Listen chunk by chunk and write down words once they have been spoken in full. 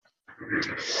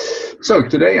So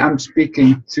today I'm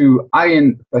speaking to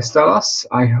Ian Pestelos.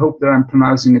 I hope that I'm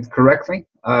pronouncing it correctly.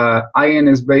 Ian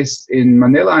is based in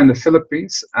Manila in the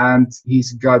Philippines, and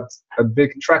he's got a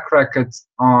big track record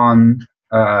on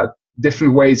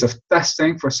different ways of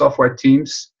testing for software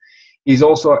teams. He's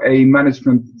also a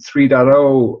Management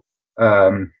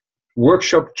 3.0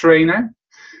 workshop trainer.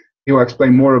 He will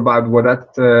explain more about what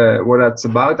that's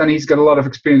about, and he's got a lot of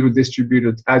experience with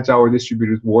distributed agile or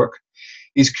distributed work.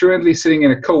 He's currently sitting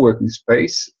in a co-working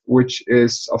space, which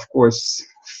is, of course,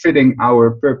 fitting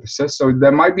our purposes. So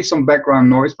there might be some background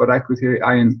noise, but I could hear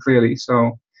Ian clearly.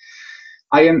 So,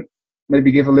 Ian,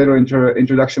 maybe give a little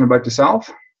introduction about yourself.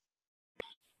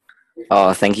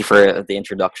 Thank you for the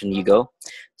introduction, Hugo.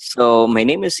 So my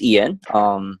name is Ian,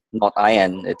 not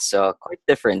Ian. It's quite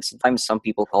different. Sometimes some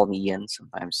people call me Ian,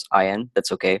 sometimes Ian.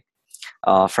 That's okay.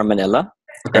 From Manila.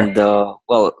 Okay. And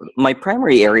well, my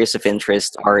primary areas of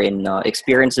interest are in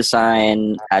experience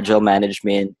design, agile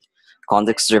management,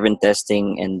 context-driven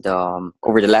testing, and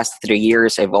over the last 3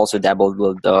 years, I've also dabbled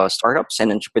with startups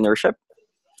and entrepreneurship.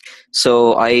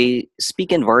 So I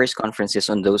speak in various conferences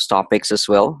on those topics as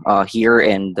well, here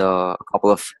and a couple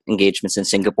of engagements in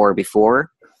Singapore before.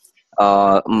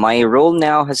 My role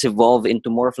now has evolved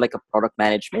into more of like a product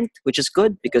management, which is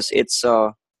good because it's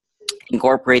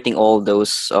incorporating all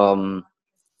those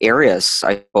areas,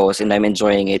 I suppose, and I'm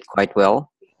enjoying it quite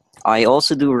well. I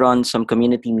also do run some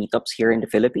community meetups here in the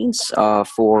Philippines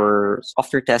for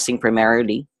software testing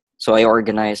primarily. So I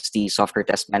organize the software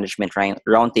test management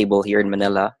roundtable here in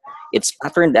Manila. It's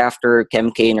patterned after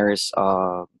Kem Kainer's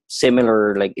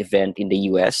similar like event in the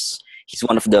US. He's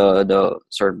one of the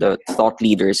sort of the thought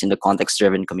leaders in the context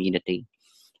driven community.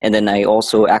 And then I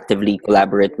also actively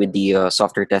collaborate with the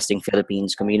Software Testing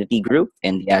Philippines community group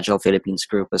and the Agile Philippines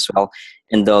group as well.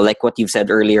 And like what you've said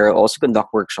earlier, I also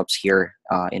conduct workshops here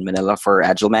in Manila for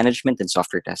agile management and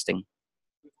software testing.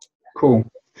 Cool.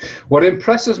 What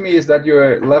impresses me is that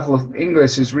your level of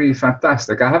English is really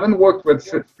fantastic. I haven't worked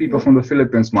with people from the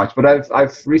Philippines much, but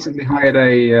I've recently hired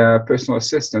a personal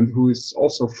assistant who is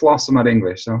also awesome at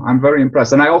English. So I'm very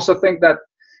impressed. And I also think that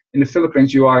in the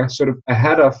Philippines you are sort of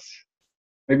ahead of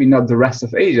maybe not the rest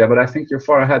of Asia, but I think you're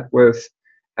far ahead with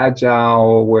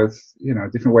agile, with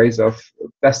different ways of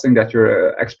testing that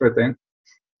you're expert in.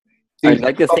 I'd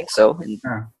like to think so. And,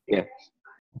 yeah.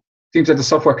 Seems that the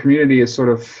software community is sort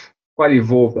of quite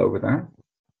evolved over there.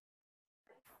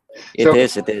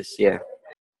 It is, yeah.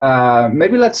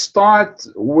 Maybe let's start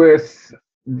with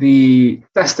the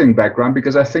testing background,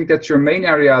 because I think that's your main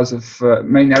area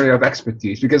of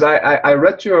expertise. Because I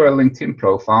read your LinkedIn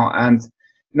profile, and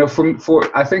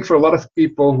I think for a lot of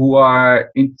people who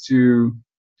are into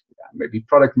maybe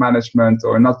product management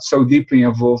or not so deeply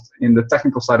involved in the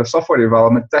technical side of software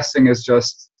development, testing is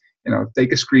just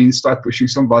take a screen, start pushing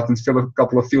some buttons, fill a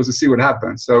couple of fields, and see what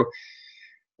happens. So,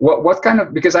 what kind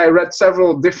of, because I read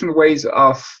several different ways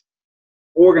of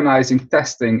organizing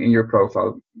testing in your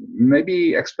profile.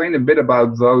 Maybe explain a bit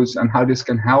about those and how this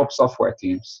can help software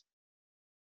teams.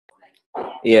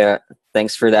 Yeah,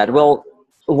 thanks for that. Well,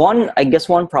 I guess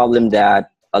one problem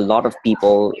that a lot of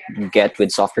people get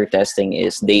with software testing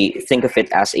is they think of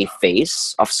it as a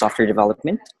phase of software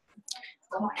development,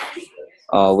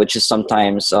 which is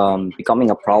sometimes becoming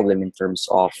a problem in terms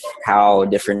of how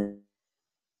different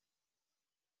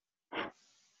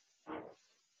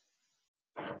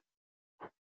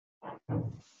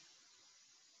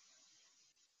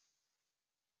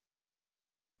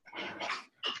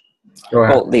Go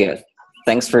ahead. Well, yeah,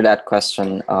 thanks for that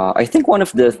question. I think one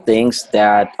of the things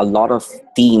that a lot of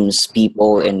teams,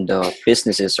 people, and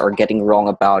businesses are getting wrong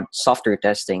about software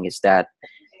testing is that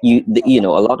a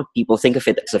lot of people think of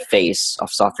it as a phase of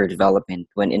software development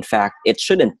when in fact it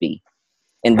shouldn't be.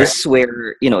 And this is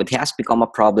where it has become a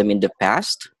problem in the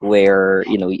past, where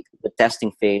the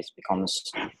testing phase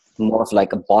becomes more of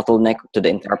like a bottleneck to the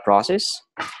entire process.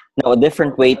 Now, a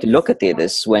different way to look at it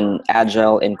is when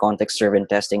agile and context-driven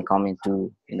testing come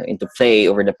into play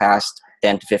over the past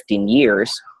 10 to 15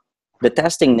 years. The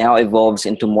testing now evolves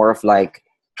into more of like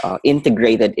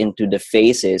integrated into the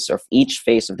phases of each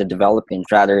phase of the development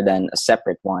rather than a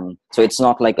separate one. So it's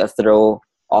not like a throw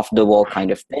off the wall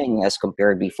kind of thing as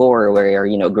compared before, where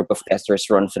a group of testers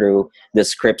run through the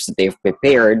scripts that they've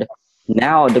prepared.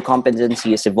 Now the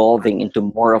competency is evolving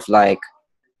into more of like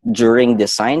during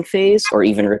design phase or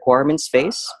even requirements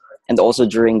phase, and also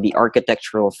during the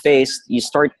architectural phase, you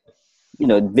start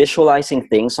visualizing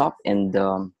things up and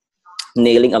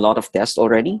nailing a lot of tests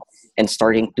already, and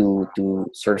starting to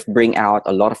sort of bring out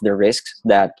a lot of the risks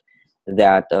that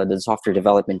the software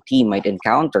development team might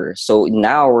encounter. So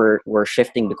now we're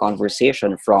shifting the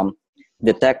conversation from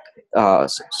detect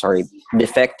sorry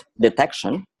defect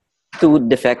detection to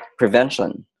defect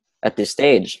prevention at this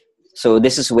stage. So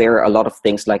this is where a lot of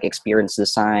things like experience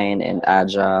design and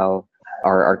agile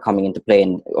are coming into play,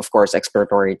 and of course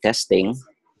exploratory testing.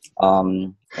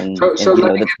 So And you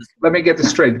know that's let me get this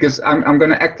straight, because I'm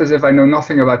going to act as if I know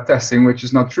nothing about testing, which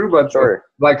is not true. But sure.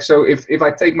 like, so if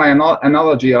I take my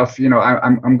analogy of,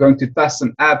 I'm going to test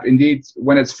an app. Indeed,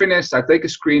 when it's finished, I take a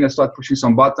screen, I start pushing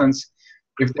some buttons.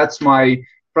 If that's my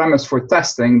premise for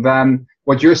testing, then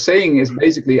what you're saying is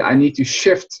basically I need to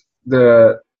shift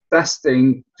the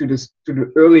testing to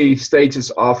the early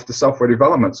stages of the software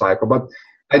development cycle. But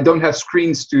I don't have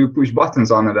screens to push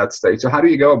buttons on at that stage. So how do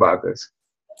you go about this?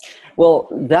 Well,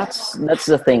 that's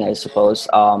the thing, I suppose.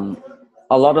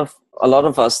 A lot of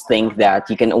us think that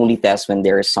you can only test when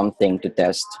there is something to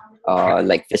test.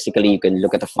 Like physically, you can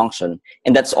look at a function,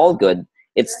 and that's all good.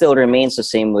 It still remains the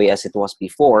same way as it was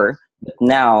before. But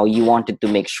now you wanted to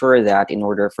make sure that in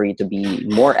order for you to be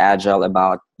more agile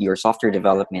about your software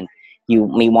development, you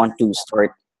may want to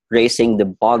start raising the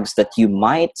bugs that you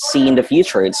might see in the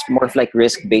future. It's more of like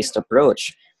risk-based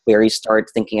approach where you start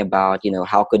thinking about,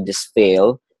 how could this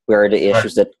fail? Where are the Right.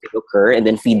 issues that could occur, and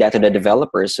then feed that to the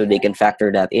developers so they can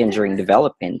factor that in during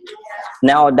development.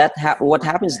 Now, what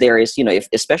happens there is, if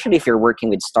especially if you're working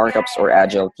with startups or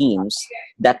agile teams,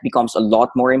 that becomes a lot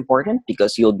more important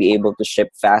because you'll be able to ship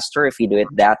faster if you do it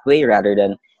that way rather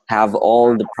than have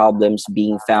all the problems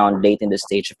being found late in the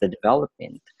stage of the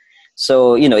development.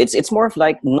 So it's more of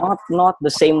like not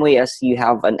the same way as you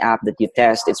have an app that you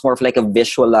test. It's more of like a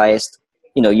visualized,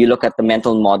 you look at the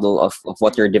mental model of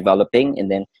what you're developing and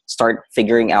then start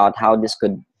figuring out how this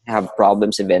could have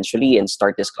problems eventually and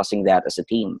start discussing that as a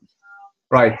team.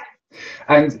 Right.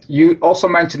 And you also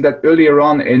mentioned that earlier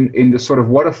on in the sort of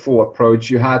waterfall approach,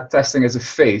 you had testing as a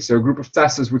phase. So a group of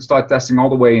testers would start testing all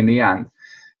the way in the end.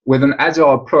 With an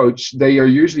agile approach, they are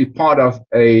usually part of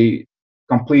a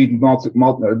complete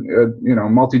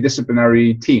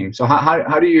multidisciplinary team. So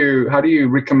how do you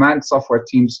recommend software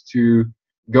teams to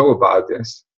go about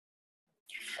this?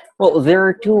 Well, there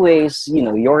are two ways,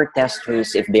 your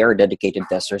testers, if they are dedicated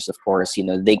testers, of course,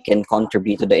 they can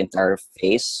contribute to the entire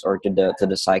phase or to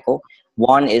the cycle.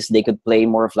 One is they could play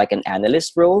more of like an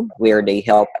analyst role where they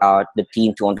help out the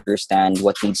team to understand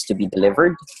what needs to be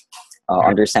delivered,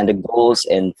 understand the goals,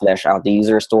 and flesh out the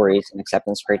user stories and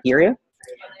acceptance criteria.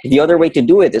 The other way to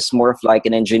do it is more of like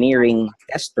an engineering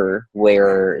tester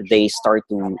where they start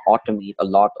to automate a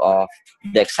lot of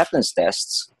the acceptance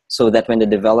tests so that when the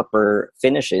developer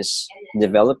finishes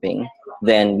developing,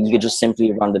 then you could just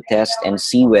simply run the test and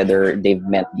see whether they've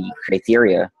met the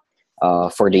criteria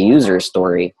for the user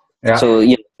story. Yeah. So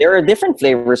there are different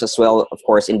flavors as well, of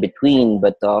course, in between,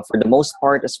 but for the most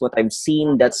part, as what I've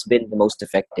seen, that's been the most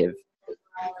effective.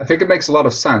 I think it makes a lot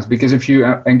of sense, because if you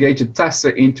engage a tester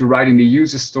into writing the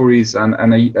user stories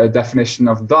and a definition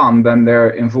of done, then they're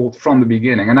involved from the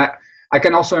beginning. And I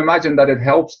can also imagine that it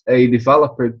helps a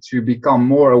developer to become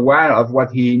more aware of what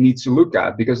he needs to look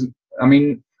at, because, I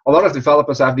mean, a lot of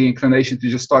developers have the inclination to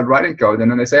just start writing code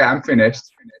and then they say, I'm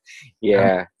finished.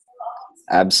 Yeah,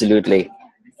 absolutely.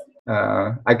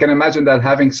 I can imagine that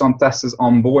having some testers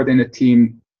on board in a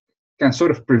team can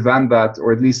sort of prevent that,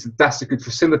 or at least the tester could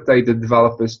facilitate the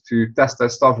developers to test their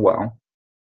stuff well.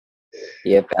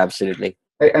 Yep, absolutely.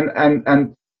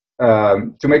 And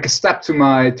to make a step to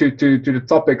the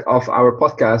topic of our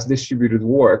podcast, distributed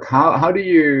work. How do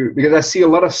you? Because I see a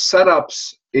lot of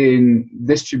setups in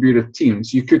distributed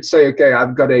teams. You could say, okay,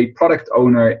 I've got a product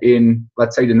owner in,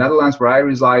 let's say, the Netherlands where I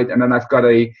reside, and then I've got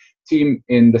a team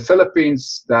in the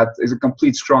Philippines that is a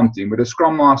complete Scrum team with a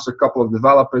Scrum Master, a couple of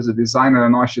developers, a designer,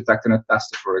 an architect, and a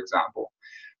tester, for example.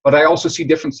 But I also see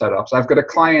different setups. I've got a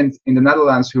client in the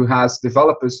Netherlands who has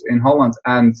developers in Holland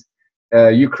and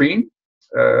Ukraine,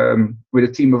 with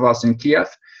a team of us in Kiev,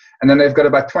 and then they've got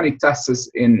about 20 testers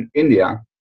in India.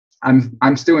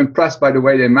 I'm still impressed by the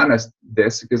way they manage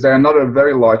this, because they're not a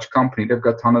very large company. They've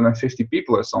got 150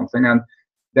 people or something, and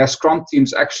their Scrum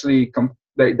teams actually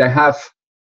they have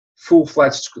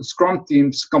full-fledged Scrum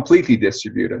teams completely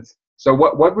distributed. So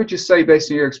what would you say, based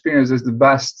on your experience, is the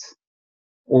best,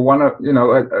 or one of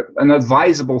an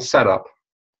advisable setup?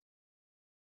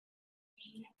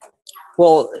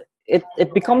 Well,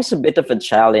 it becomes a bit of a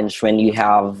challenge when you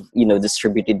have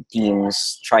distributed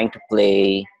teams trying to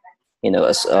play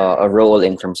a role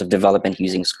in terms of development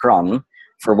using Scrum.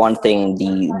 For one thing,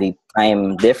 the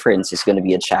time difference is going to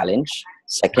be a challenge.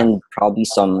 Second, probably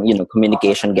some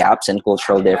communication gaps and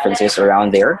cultural differences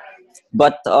around there.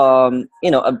 But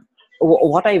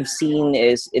what I've seen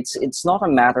is it's not a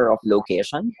matter of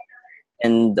location,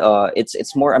 and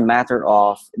it's more a matter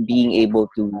of being able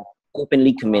to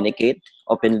openly communicate,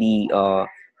 openly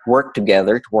work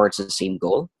together towards the same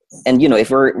goal. And if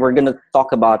we're gonna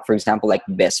talk about, for example, like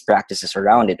best practices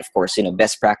around it, of course,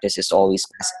 best practice is always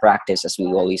best practice, as we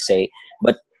always say.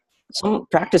 But some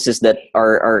practices that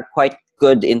are quite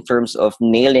good in terms of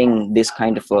nailing this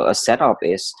kind of a setup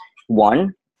is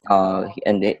one,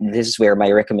 this is where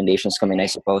my recommendations come in, I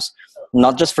suppose,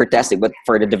 not just for testing but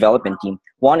for the development team.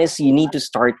 One is you need to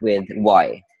start with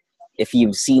why. If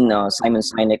you've seen Simon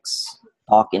Sinek's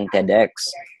talk in TEDx,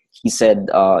 he said,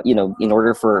 in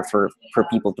order for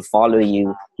people to follow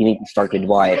you, you need to start with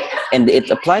why. And it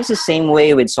applies the same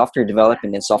way with software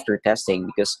development and software testing,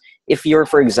 because if you're,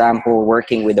 for example,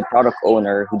 working with a product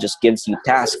owner who just gives you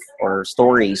tasks or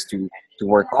stories to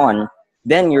work on,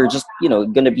 then you're just,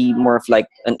 going to be more of like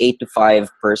an 8 to 5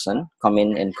 person, come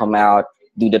in and come out,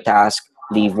 do the task,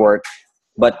 leave work.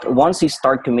 But once you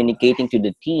start communicating to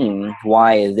the team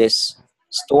why this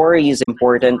story is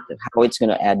important, how it's going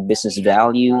to add business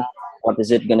value, what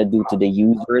is it going to do to the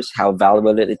users, how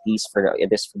valuable it is for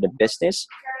the business,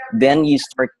 then you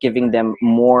start giving them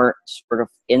more sort of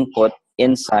input,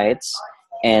 insights,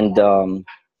 and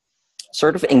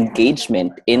sort of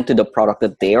engagement into the product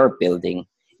that they are building.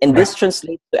 And Right. this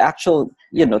translates to actual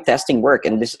testing work,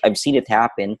 and this I've seen it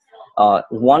happen.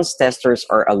 Once testers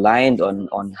are aligned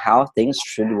on how things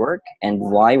should work and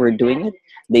why we're doing it,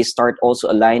 they start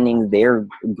also aligning their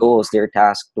goals, their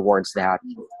tasks towards that.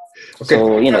 Okay.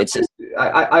 So it's just,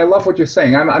 I love what you're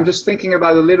saying. I'm just thinking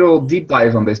about a little deep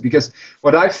dive on this, because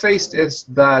what I faced is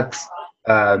that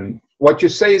what you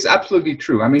say is absolutely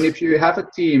true. I mean, if you have a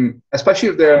team, especially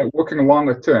if they're working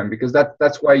longer term, because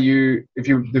that's why if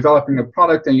you're developing a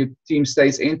product and your team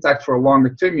stays intact for a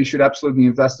longer term, you should absolutely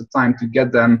invest the time to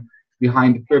get them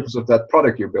behind the purpose of that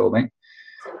product you're building.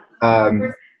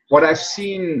 What I've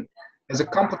seen as a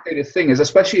complicated thing is,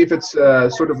 especially if it's a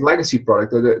sort of legacy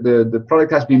product, or the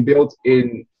product has been built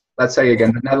in, let's say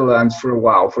again, the Netherlands for a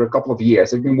while, for a couple of years.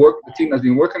 The team has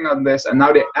been working on this, and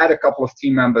now they add a couple of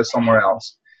team members somewhere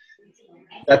else.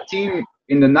 That team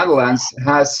in the Netherlands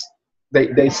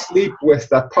they sleep with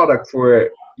that product for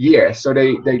years. So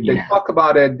they yeah. talk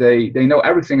about it, they know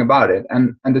everything about it,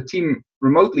 and the team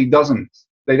remotely doesn't.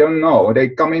 They don't know. They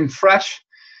come in fresh.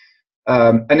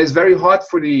 And it's very hard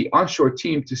for the onshore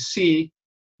team to see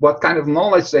what kind of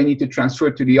knowledge they need to transfer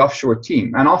to the offshore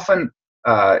team. And often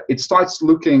it starts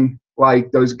looking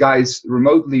like those guys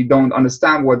remotely don't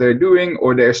understand what they're doing,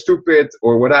 or they're stupid,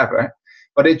 or whatever.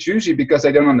 But it's usually because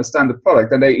they don't understand the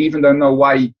product, and they even don't know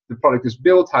why the product is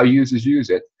built, how users use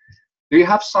it. Do you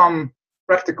have some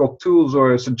practical tools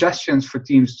or suggestions for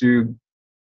teams to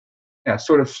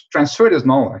sort of transfer this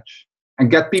knowledge and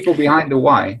get people behind the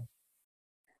why?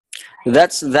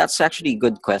 That's actually a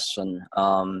good question.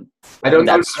 I don't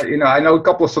know. That's I know a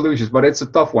couple of solutions, but it's a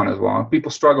tough one as well.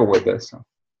 People struggle with this. So.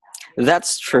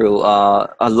 That's true.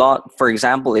 A lot, for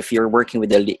example, if you're working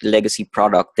with a legacy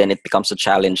product, then it becomes a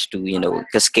challenge to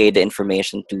cascade the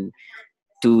information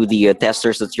to the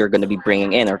testers that you're going to be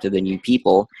bringing in, or to the new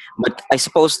people. But I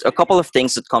suppose a couple of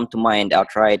things that come to mind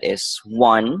outright is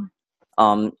one,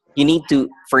 you need to,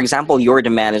 for example, you're the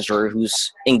manager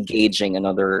who's engaging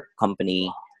another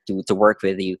company to work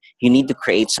with you. You need to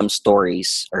create some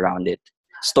stories around it.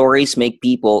 Stories make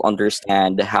people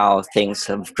understand how things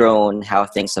have grown, how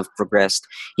things have progressed.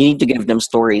 You need to give them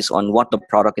stories on what the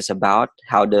product is about,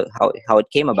 how it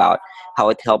came about, how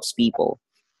it helps people.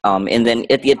 And then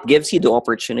it gives you the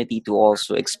opportunity to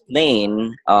also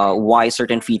explain why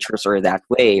certain features are that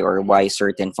way, or why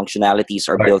certain functionalities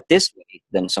are Right. built this way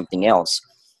than something else.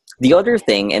 The other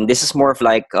thing, and this is more of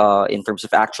like in terms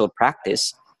of actual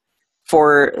practice,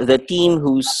 for the team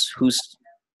who's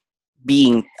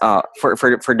being for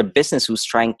the business who's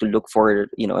trying to look for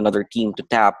another team to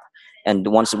tap, and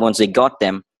once they got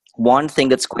them, one thing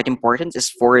that's quite important is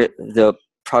for the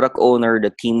product owner,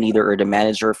 the team leader, or the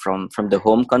manager from the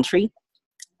home country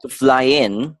to fly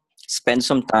in, spend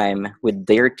some time with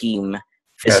their team Yes.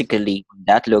 physically in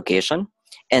that location.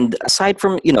 And aside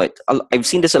from I've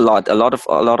seen this a lot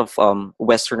of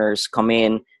Westerners come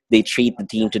in, they treat the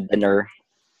team to dinner,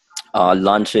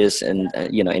 lunches, and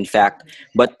in fact,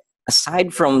 but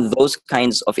aside from those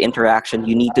kinds of interaction,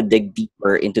 you need to dig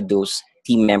deeper into those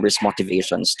team members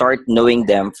motivation, start knowing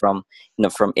them from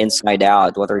from inside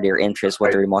out. What are their interests, what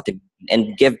Right. are their motivations,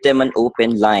 and give them an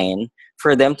open line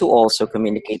for them to also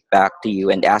communicate back to you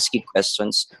and ask you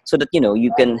questions, so that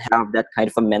you can have that kind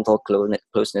of a mental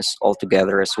closeness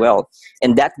altogether as well.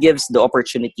 And that gives the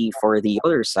opportunity for the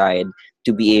other side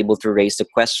to be able to raise the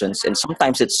questions, and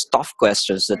sometimes it's tough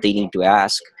questions that they need to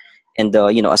ask. And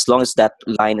as long as that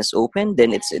line is open,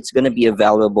 then it's going to be a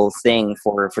valuable thing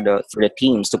for the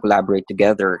teams to collaborate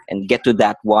together and get to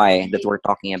that why that we're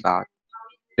talking about.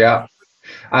 Yeah,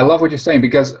 I love what you're saying,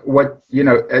 because what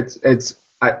it's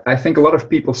I think a lot of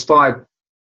people start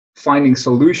finding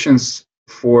solutions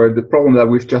for the problem that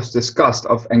we've just discussed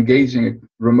of engaging a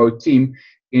remote team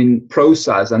in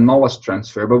process and knowledge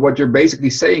transfer. But what you're basically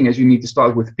saying is you need to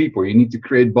start with people. You need to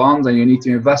create bonds, and you need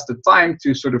to invest the time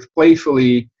to sort of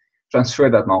playfully transfer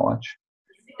that knowledge.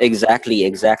 Exactly.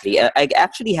 I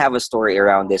actually have a story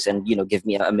around this, and give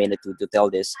me a minute to tell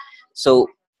this. So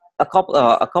a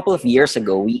couple of years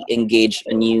ago, we engaged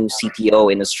a new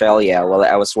CTO in Australia while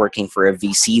I was working for a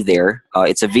VC there.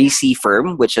 It's a VC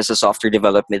firm which has a software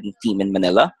development team in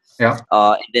Manila. Yeah,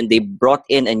 And then they brought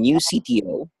in a new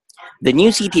CTO. The new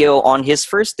CTO on his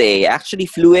first day actually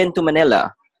flew into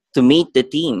Manila to meet the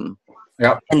team.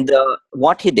 yeah, And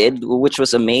what he did, which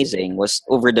was amazing, was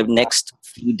over the next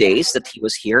few days that he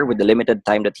was here, with the limited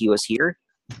time that he was here,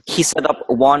 he set up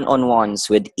one-on-ones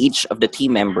with each of the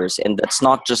team members. And that's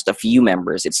not just a few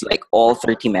members, it's like all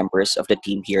 30 members of the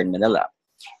team here in Manila.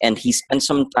 And he spent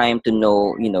some time to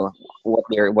know, what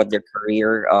their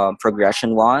career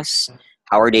progression was,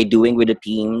 how are they doing with the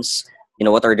teams,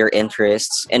 what are their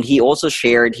interests. And he also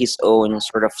shared his own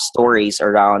sort of stories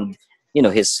around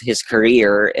his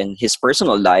career and his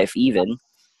personal life even.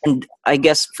 And I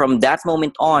guess from that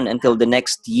moment on until the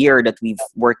next year that we've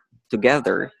worked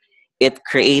together, it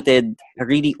created a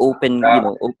really yeah, open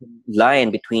line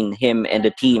between him and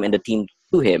the team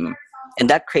to him. And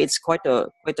that creates quite a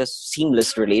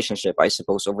seamless relationship, I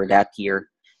suppose, over that year.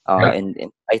 yeah. And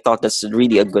I thought that's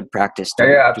really a good practice Yeah,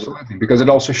 to yeah, to absolutely. Because it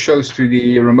also shows to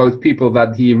the remote people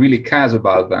that he really cares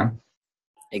about them.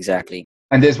 exactly.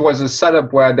 And this was a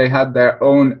setup where they had their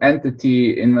own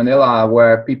entity in Manila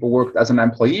where people worked as an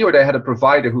employee, or they had a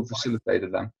provider who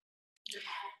facilitated them.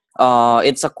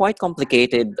 It's a quite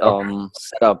complicated Okay.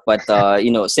 setup, but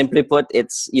simply put,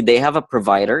 they have a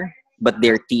provider, but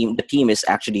the team is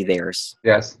actually theirs.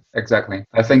 Yes, exactly.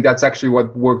 I think that's actually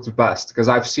what works best, because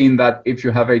I've seen that if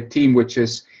you have a team which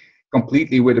is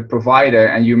completely with a provider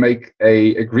and you make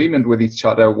a agreement with each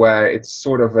other where it's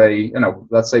sort of a,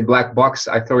 let's say black box,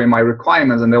 I throw in my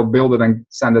requirements and they'll build it and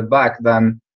send it back,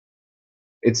 then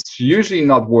it's usually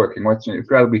not working, which is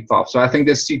incredibly tough. So I think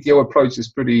this CTO approach is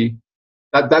pretty,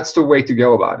 that's the way to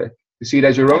go about it. You see it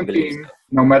as your I own believe so. team,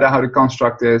 no matter how the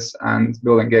construct is, and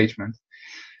build engagement.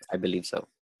 I believe so.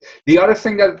 The other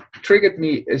thing that triggered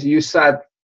me is you said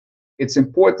it's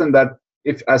important that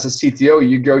if as a CTO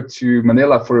you go to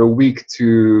Manila for a week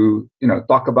to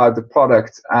talk about the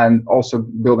product and also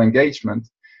build engagement,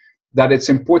 that it's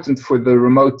important for the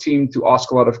remote team to ask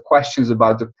a lot of questions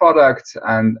about the product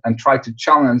and try to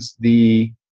challenge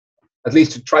at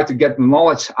least to try to get the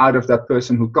knowledge out of that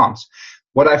person who comes.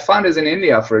 What I found is in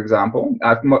India, for example,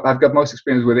 I've got most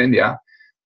experience with India.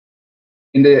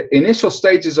 In the initial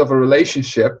stages of a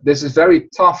relationship, this is very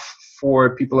tough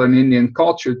for people in Indian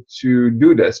culture to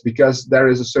do this, because there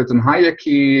is a certain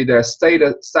hierarchy, there's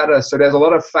status, so there's a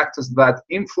lot of factors that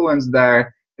influence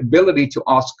their ability to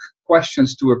ask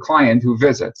questions to a client who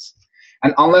visits.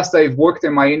 And unless they've worked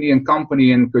in my Indian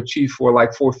company in Kochi for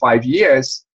like 4 or 5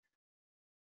 years,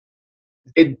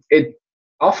 it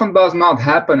often does not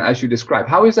happen as you describe.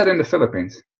 How is that in the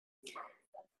Philippines?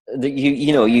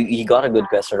 You got a good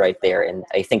question right there, and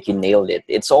I think you nailed it.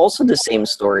 It's also the same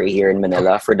story here in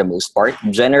Manila for the most part.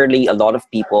 Generally, a lot of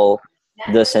people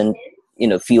doesn't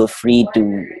feel free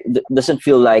to doesn't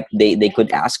feel like they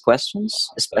could ask questions,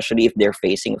 especially if they're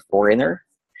facing a foreigner,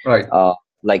 Right. uh,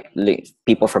 like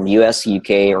people from US,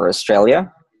 UK, or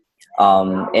Australia.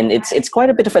 And it's quite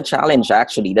a bit of a challenge,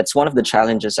 actually. That's one of the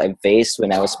challenges I faced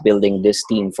when I was building this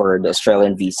team for the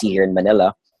Australian VC here in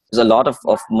Manila. Because a lot of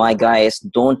my guys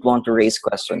don't want to raise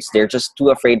questions. They're just too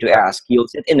afraid to ask. You'll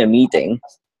sit in a meeting,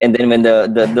 and then when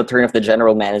the turn of the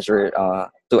general manager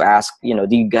to ask, do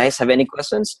you guys have any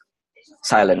questions?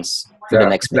 Silence for the Yeah,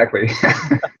 next minute. exactly.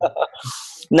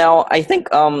 Now, I think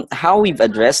how we've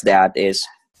addressed that is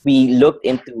we looked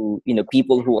into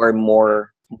people who are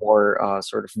more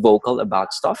sort of vocal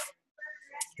about stuff.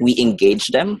 We engage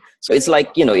them. So it's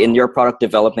like in your product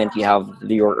development, you have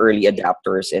your early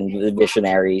adapters and the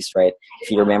visionaries, right?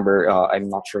 If you remember, I'm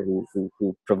not sure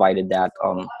who provided that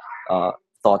uh,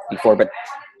 thought before, but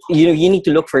you need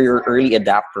to look for your early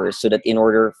adapters so that in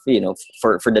order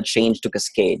for the change to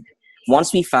cascade.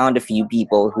 Once we found a few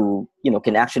people who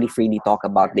can actually freely talk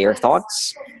about their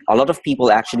thoughts, a lot of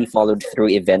people actually followed through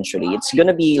eventually. It's going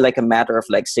to be like a matter of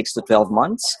like 6 to 12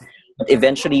 months, but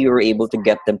eventually you were able to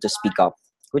get them to speak up,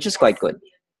 which is quite good.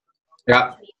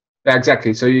 Yeah. Yeah,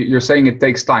 exactly. So you're saying it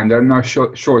takes time. There are no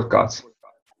shortcuts.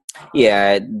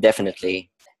 Yeah, definitely.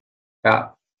 Yeah.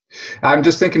 I'm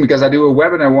just thinking because I do a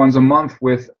webinar once a month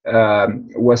with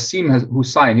Wasim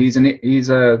Hussain. He's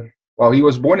a well, he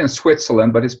was born in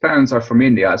Switzerland, but his parents are from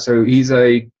India. So he's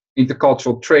a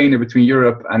intercultural trainer between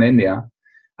Europe and India.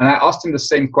 And I asked him the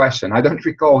same question. I don't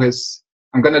recall his.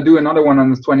 I'm going to do another one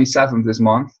on the 27th this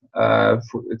month.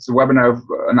 It's a webinar of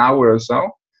an hour or so,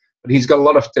 but he's got a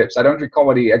lot of tips. I don't recall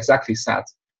what he exactly said.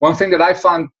 One thing that I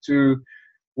found to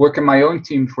work in my own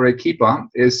team for a keeper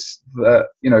is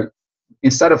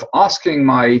instead of asking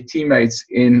my teammates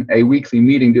in a weekly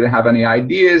meeting, do they have any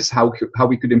ideas how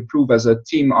we could improve as a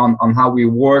team on how we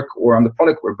work or on the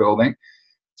product we're building,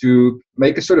 to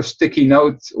make a sort of sticky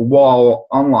note wall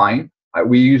online.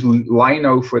 We use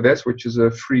Lino for this, which is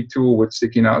a free tool with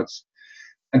sticky notes,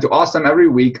 and to ask them every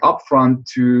week upfront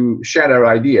to share their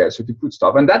ideas or to put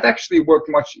stuff. And that actually worked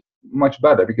much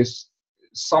better, because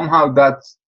somehow that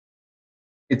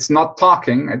it's not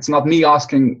talking, it's not me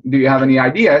asking, do you have any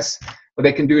ideas? But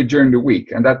they can do it during the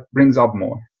week, and that brings up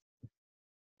more.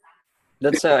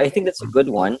 I think that's a good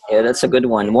one. Yeah, that's a good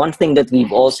one. One thing that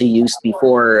we've also used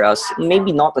before,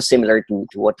 maybe not as similar to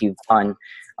what you've done.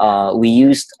 We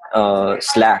used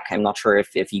Slack. I'm not sure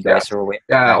if you Yeah, guys are aware of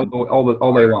yeah, that.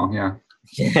 all day long. Yeah,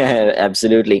 Yeah,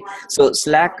 absolutely. So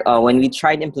Slack, when we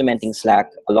tried implementing Slack,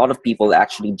 a lot of people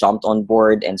actually jumped on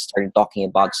board and started talking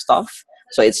about stuff.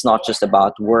 So it's not just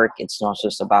about work. It's not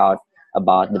just about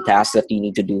the tasks that you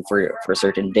need to do for a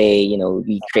certain day. You know,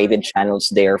 we created channels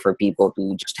there for people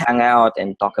to just hang out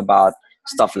and talk about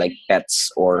stuff like pets,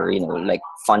 or like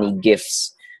funny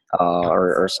gifs,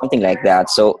 or something like that.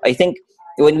 So I think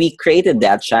when we created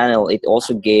that channel, it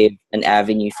also gave an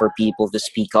avenue for people to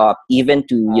speak up, even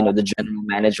to the general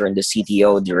manager and the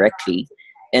CTO directly.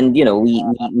 And we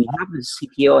have the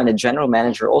CTO and the general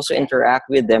manager also interact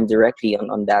with them directly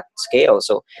on that scale.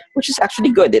 So which is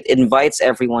actually good. It invites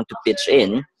everyone to pitch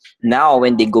in. Now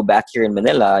when they go back here in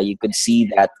Manila, you could see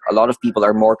that a lot of people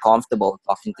are more comfortable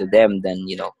talking to them than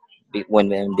when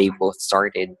they both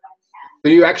started. so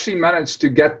you actually managed to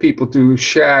get people to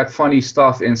share funny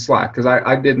stuff in Slack, because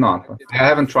I did not. I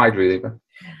haven't tried really, but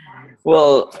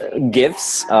Well,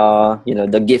 GIFs,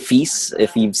 the Giphies,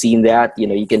 if you've seen that,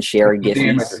 you can share the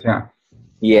images, Giphies. yeah.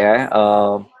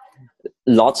 Yeah,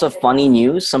 lots of funny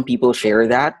news. Some people share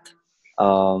that.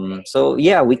 So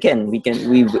yeah,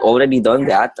 we've already done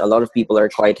that. A lot of people are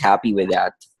quite happy with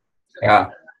that. Yeah.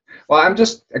 Well, I'm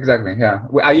just exactly, yeah.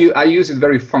 I use it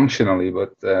very functionally,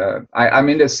 but I'm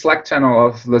in the Slack channel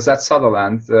of Lizette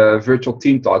Sutherland, Virtual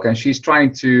Team Talk, and she's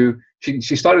trying to.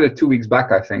 She started it 2 weeks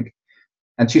back, I think,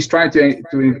 and she's trying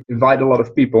to invite a lot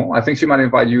of people. I think she might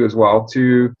invite you as well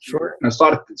to Sure.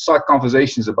 start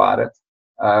conversations about it,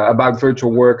 about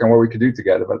virtual work and what we could do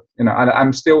together. But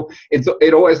I'm still.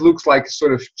 It always looks like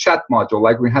sort of chat module,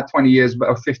 like we had 20 years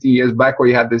or 15 years back, where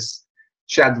you had this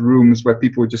chat rooms where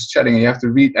people were just chatting and you have to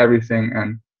read everything.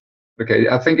 And okay,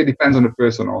 I think it depends on the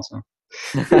person also.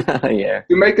 Yeah.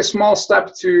 To make a small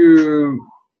step to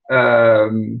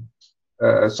um,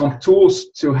 some tools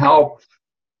to help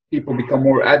people become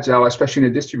more agile, especially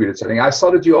in a distributed setting. I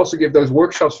saw that you also give those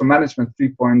workshops for Management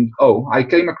 3.0. I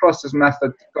came across this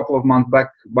method a couple of months back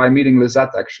by meeting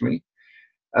Lizette, actually.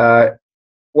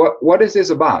 What is this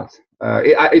about?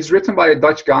 It's written by a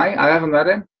Dutch guy. I haven't met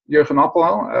him, Jurgen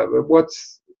Appel.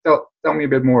 Tell me a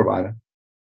bit more about it.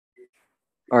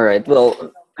 All right.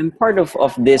 Well, I'm part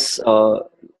of this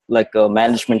like a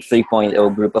management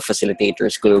 3.0 group of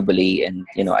facilitators globally, and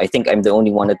I think I'm the only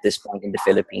one at this point in the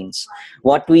Philippines.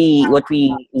 What we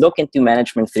look into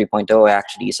management 3.0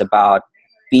 actually is about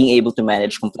being able to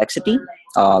manage complexity,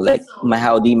 like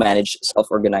how do you manage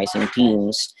self-organizing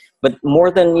teams, but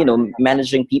more than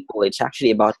managing people, it's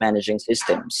actually about managing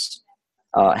systems.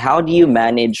 How do you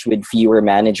manage with fewer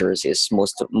managers is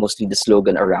mostly the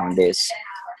slogan around this.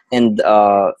 And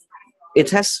it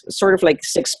has sort of like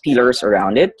six pillars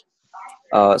around it.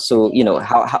 So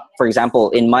how, for example,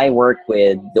 in my work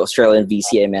with the Australian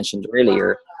VC I mentioned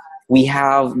earlier, we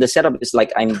have the setup is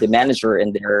like I'm the manager,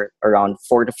 and there are around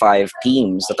 4 to 5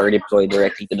 teams that are deployed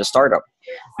directly to the startup.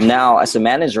 Now, as a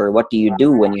manager, what do you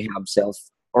do when you have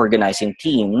self-organizing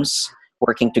teams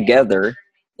working together,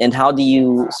 and how do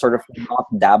you sort of not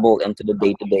dabble into the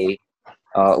day-to-day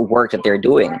work that they're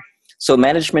doing? So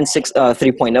management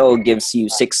 3.0 gives you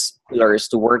 6 pillars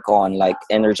to work on, like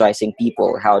energizing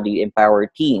people. How do you empower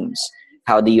teams?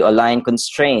 How do you align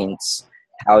constraints?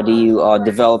 How do you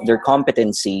develop their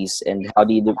competencies? And how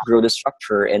do you grow the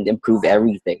structure and improve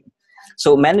everything?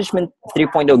 So management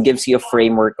 3.0 gives you a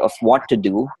framework of what to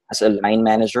do as a line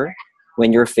manager,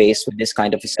 when you're faced with this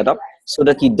kind of a setup, so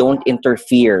that you don't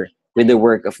interfere with the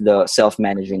work of the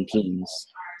self-managing teams.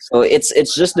 So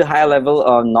it's just the high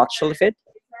level nutshell of it,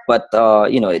 but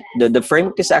the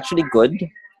framework is actually good.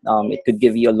 It could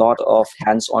give you a lot of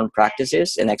hands-on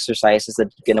practices and exercises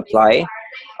that you can apply,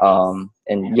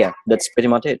 and yeah, that's pretty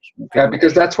much it. Yeah, Pretty much.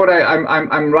 because that's what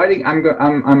I'm writing.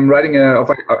 I'm writing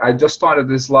I just started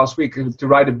this last week to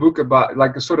write a book about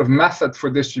like a sort of method for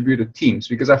distributed teams,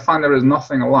 because I find there is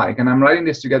nothing alike. And I'm writing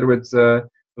this together with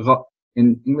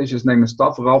in English his name is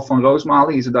Staf Ralph van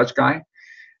Roosmalen. He's a Dutch guy,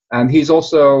 and he's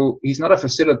not a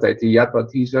facilitator yet, but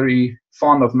he's very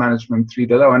fond of Management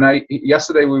 3.0. And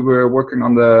yesterday we were working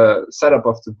on the setup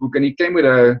of the book, and he came with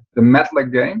the Medley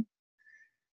game,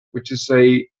 which is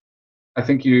I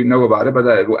think you know about it, but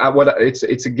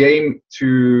it's a game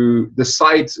to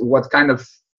decide what kind of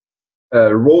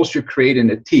roles you create in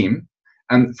a team.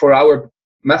 And for our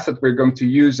method, we're going to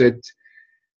use it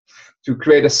to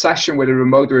create a session with a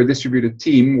remote or a distributed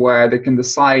team where they can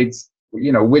decide,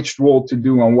 which role to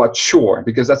do on what shore.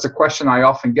 Because that's a question I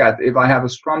often get. If I have a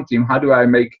Scrum team, how do I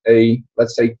make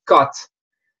let's say, cut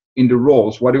in the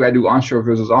roles? What do I do onshore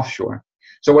versus offshore?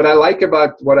 So what I like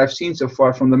about what I've seen so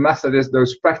far from the method is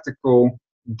those practical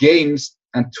games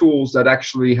and tools that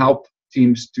actually help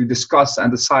teams to discuss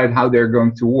and decide how they're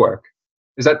going to work.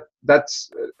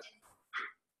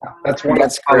 That's one of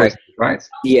That's the powers, correct. right?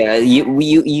 Yeah,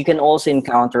 you can also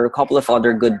encounter a couple of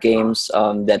other good games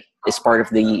that is part of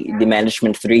the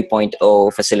Management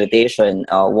 3.0 facilitation.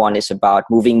 One is about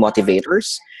moving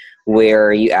motivators,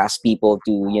 where you ask people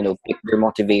to pick their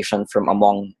motivation from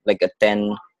among like a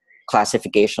 10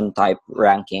 classification type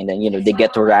ranking, and they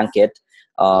get to rank it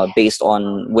based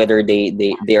on whether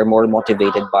they are more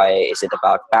motivated by, is it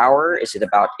about power, is it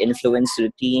about influence to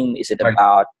the team, is it Right.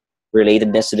 about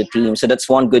relatedness to the team. So that's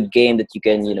one good game that you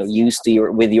can use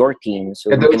with your team, so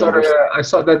Yeah, you can those are understand. I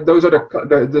saw that those are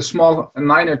the small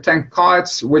 9 or 10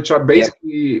 cards, which are Yep.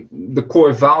 basically the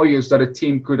core values that a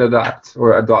team could adapt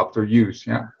or adopt or use.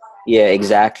 Yeah, Yeah,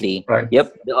 exactly. right. Yep.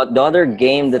 The other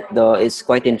game that is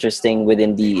quite interesting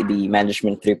within the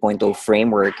Management 3.0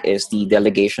 framework is the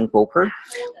delegation poker,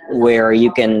 where you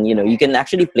can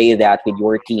actually play that with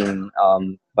your team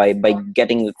by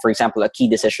getting, for example, a key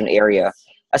decision area,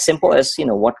 as simple as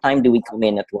what time do we come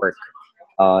in at work,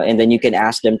 and then you can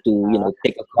ask them to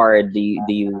pick a card. Do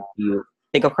you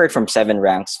pick a card from 7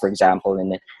 ranks, for example,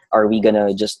 and then are we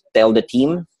gonna just tell the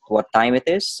team what time it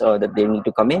is so that they need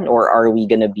to come in, or are we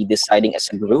gonna be deciding as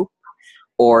a group,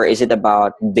 or is it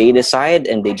about they decide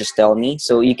and they just tell me?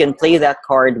 So you can play that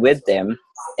card with them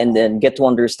and then get to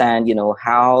understand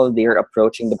how they're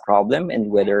approaching the problem,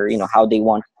 and whether how they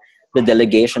want the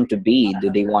delegation to be. Do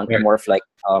they want Right. more of like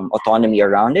autonomy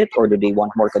around it, or do they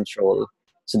want more control?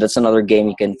 So that's another game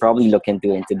you can probably look into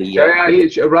the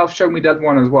Yeah, Ralph showed me that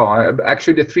one as well.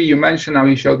 Actually, the three you mentioned now,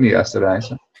 he showed me yesterday.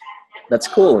 So. That's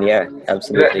cool. Yeah,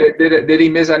 absolutely. Did he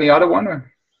miss any other one? Or?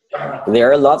 There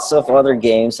are lots of other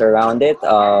games around it.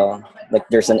 Like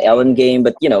there's an Ellen game,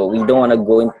 but we don't want to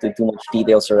go into too much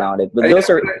details around it. But Yeah, those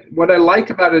are what I like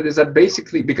about it is that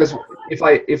basically, because if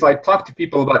I talk to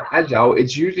people about agile,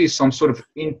 it's usually some sort of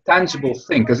intangible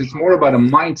thing, because it's more about a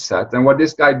mindset. And what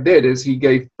this guy did is he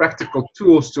gave practical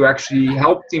tools to actually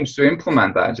help teams to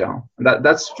implement agile. And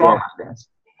that's strong, yeah, I guess.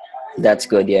 that's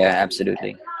good. Yeah,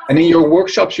 absolutely. And in your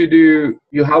workshops, you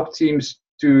help teams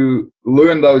to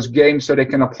learn those games so they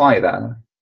can apply that.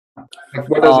 Like,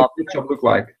 what does a Uh, workshop look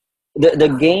like? the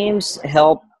games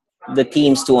help the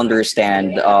teams to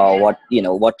understand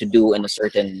what to do in a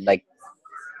certain like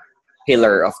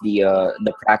pillar of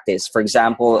the practice. For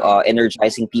example,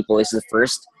 energizing people is the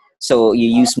first. So you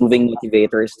use moving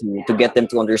motivators to get them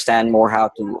to understand more how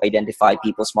to identify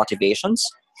people's motivations.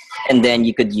 And then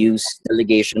you could use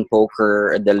delegation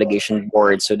poker, a delegation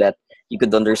board, so that you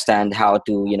could understand how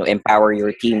to empower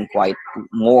your team quite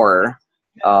more.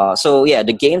 So yeah,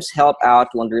 the games help out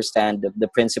to understand the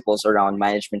principles around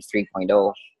Management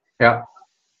 3.0. Yeah.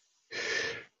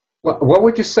 What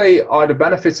would you say are the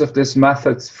benefits of this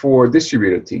method for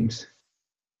distributed teams?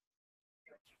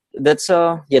 That's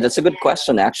a good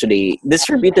question actually.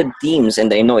 Distributed teams,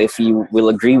 and I know if you will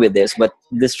agree with this, but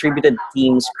distributed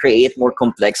teams create more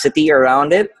complexity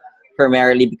around it,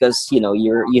 primarily because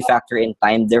you factor in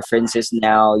time differences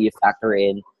now, you factor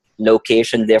in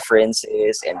location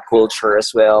differences and culture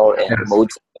as well, and Yes.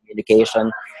 modes of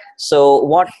communication. So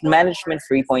what Management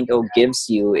 3.0 gives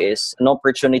you is an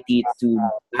opportunity to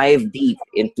dive deep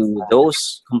into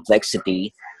those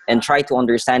complexity and try to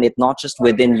understand it not just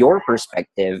within your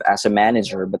perspective as a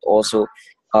manager, but also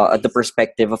at the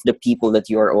perspective of the people that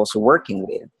you are also working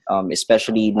with,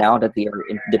 especially now that they are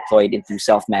deployed into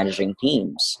self-managing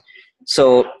teams.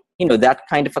 So that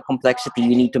kind of a complexity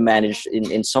you need to manage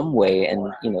in some way, and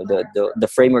the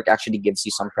framework actually gives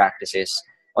you some practices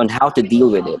on how to deal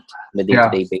with it on a Yeah.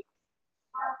 day-to-day basis.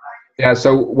 Yeah,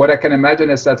 so what I can imagine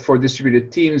is that for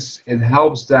distributed teams, it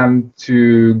helps them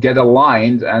to get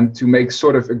aligned and to make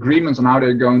sort of agreements on how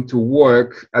they're going to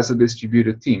work as a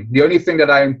distributed team. The only thing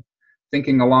that I'm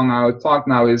thinking along our talk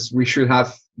now is we should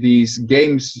have these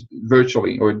games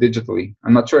virtually or digitally.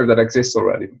 I'm not sure if that exists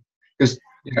already. Because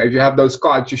if you have those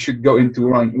cards, you should go into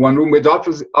one room, which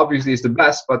obviously is the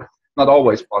best, but not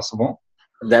always possible.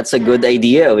 That's a good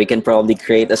idea. We can probably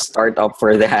create a startup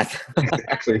for that.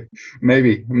 Exactly.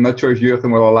 Maybe. I'm not sure if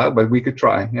Jurgen will allow, but we could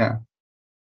try. Yeah.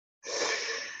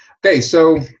 Okay,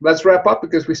 so let's wrap up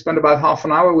because we spent about half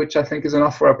an hour, which I think is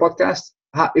enough for our podcast.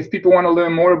 If people want to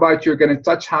learn more about you or get in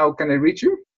touch, how can they reach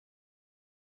you?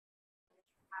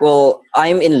 Well,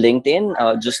 I'm in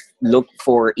LinkedIn. Just look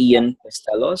for Ian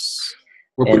Pestelos.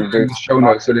 We'll put it And in there's the show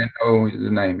not notes so they know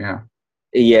the name.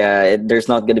 Yeah. there's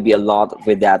not going to be a lot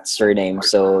with that surname,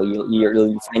 so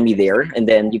you'll find me there. And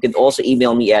then you can also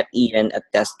email me at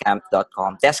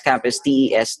ian@testcamp.com. Testcamp is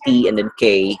TEST and then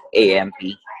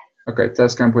KAMP. Okay,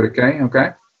 Testcamp with a K. Okay.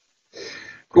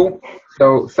 Cool.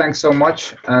 So thanks so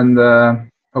much, and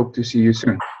hope to see you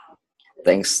soon.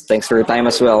 Thanks for your time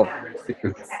as well.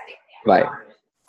 Bye.